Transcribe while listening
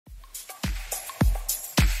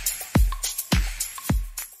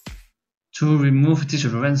To remove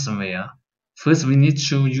digital ransomware, first we need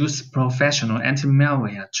to use professional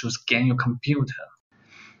anti-malware to scan your computer,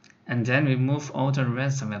 and then remove all the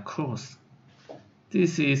ransomware codes.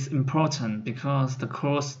 This is important because the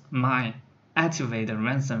codes might activate the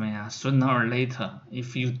ransomware sooner or later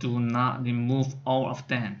if you do not remove all of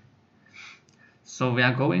them. So we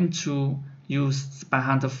are going to use Spy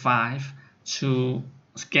Hunter 5 to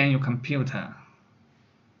scan your computer.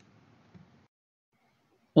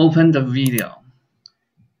 Open the video.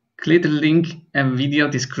 Click the link and video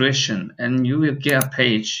description and you will get a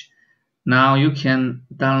page. Now you can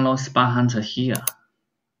download Spy Hunter here.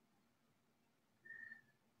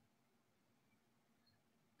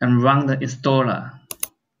 And run the installer.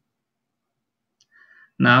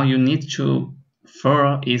 Now you need to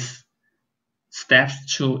follow its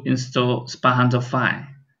steps to install Spy Hunter 5.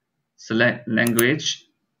 Select language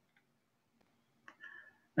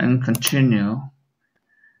and continue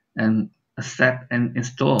and accept and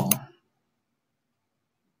install.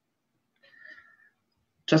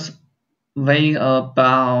 Just wait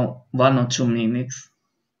about 1 or 2 minutes.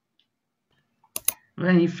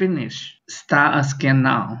 When you finish, start a scan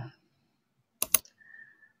now.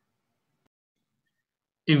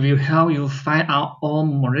 It will help you find out all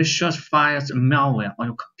malicious files and malware on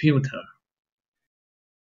your computer.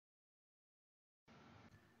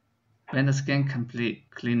 When the scan complete,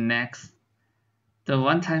 click Next. The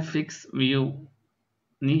one-time fix will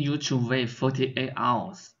need you to wait 48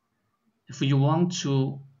 hours. If you want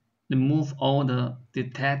to remove all the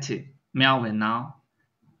detected malware now,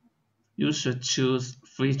 you should choose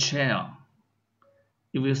Free Trial.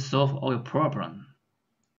 It will solve all your problems.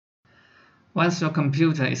 Once your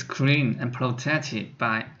computer is clean and protected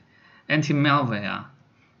by anti-malware,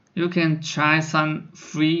 you can try some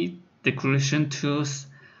free decryption tools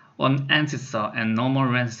on anti-SOC and normal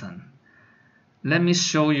ransom. Let me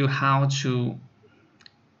show you how to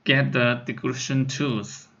get the decryption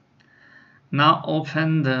tools. Now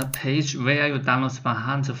open the page where you download Spy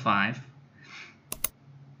Hunter 5.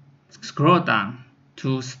 Scroll down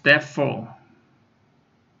to step 4.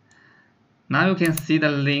 Now you can see the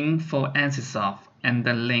link for anti-SOC and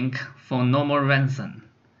the link for normal ransom.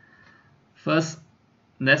 First,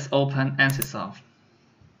 let's open anti-SOC.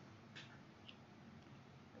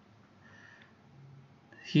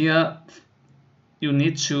 Here, you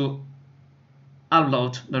need to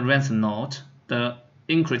upload the ransom node, the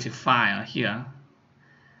encrypted file here,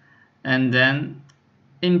 and then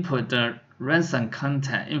input the ransom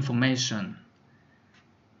contact information.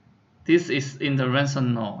 This is in the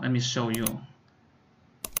ransom node. Let me show you.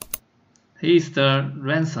 Here is the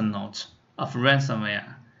ransom node of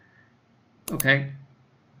ransomware. Okay,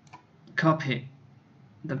 copy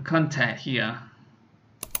the contact here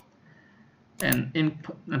and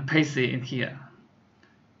input and paste it in here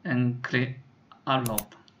and click upload.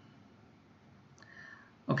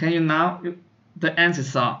 Okay, now the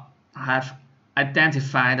anti-SOC have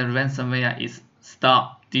identified the ransomware is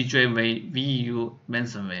stop DJV VU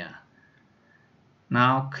ransomware.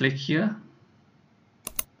 Now click here,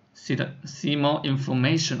 see more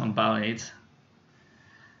information about it,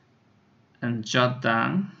 and jot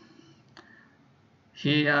down.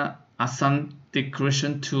 Here are some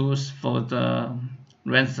decryption tools for the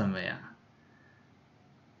ransomware.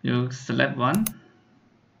 You select one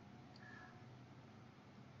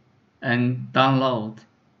and download,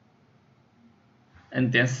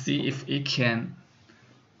 and then see if it can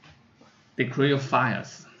decrypt your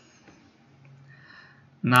files.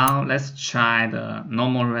 Now let's try the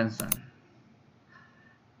normal ransom.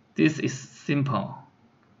 This is simple.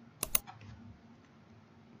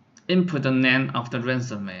 Input the name of the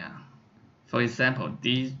ransomware. For example,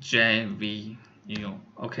 DJVU.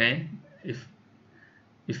 Okay, if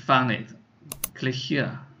you found it, click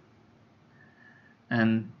here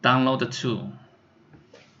and download the tool.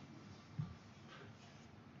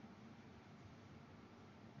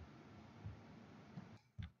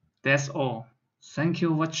 That's all. Thank you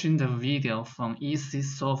for watching the video from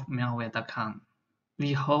easysolvemalware.com.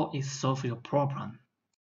 We hope it solves your problem.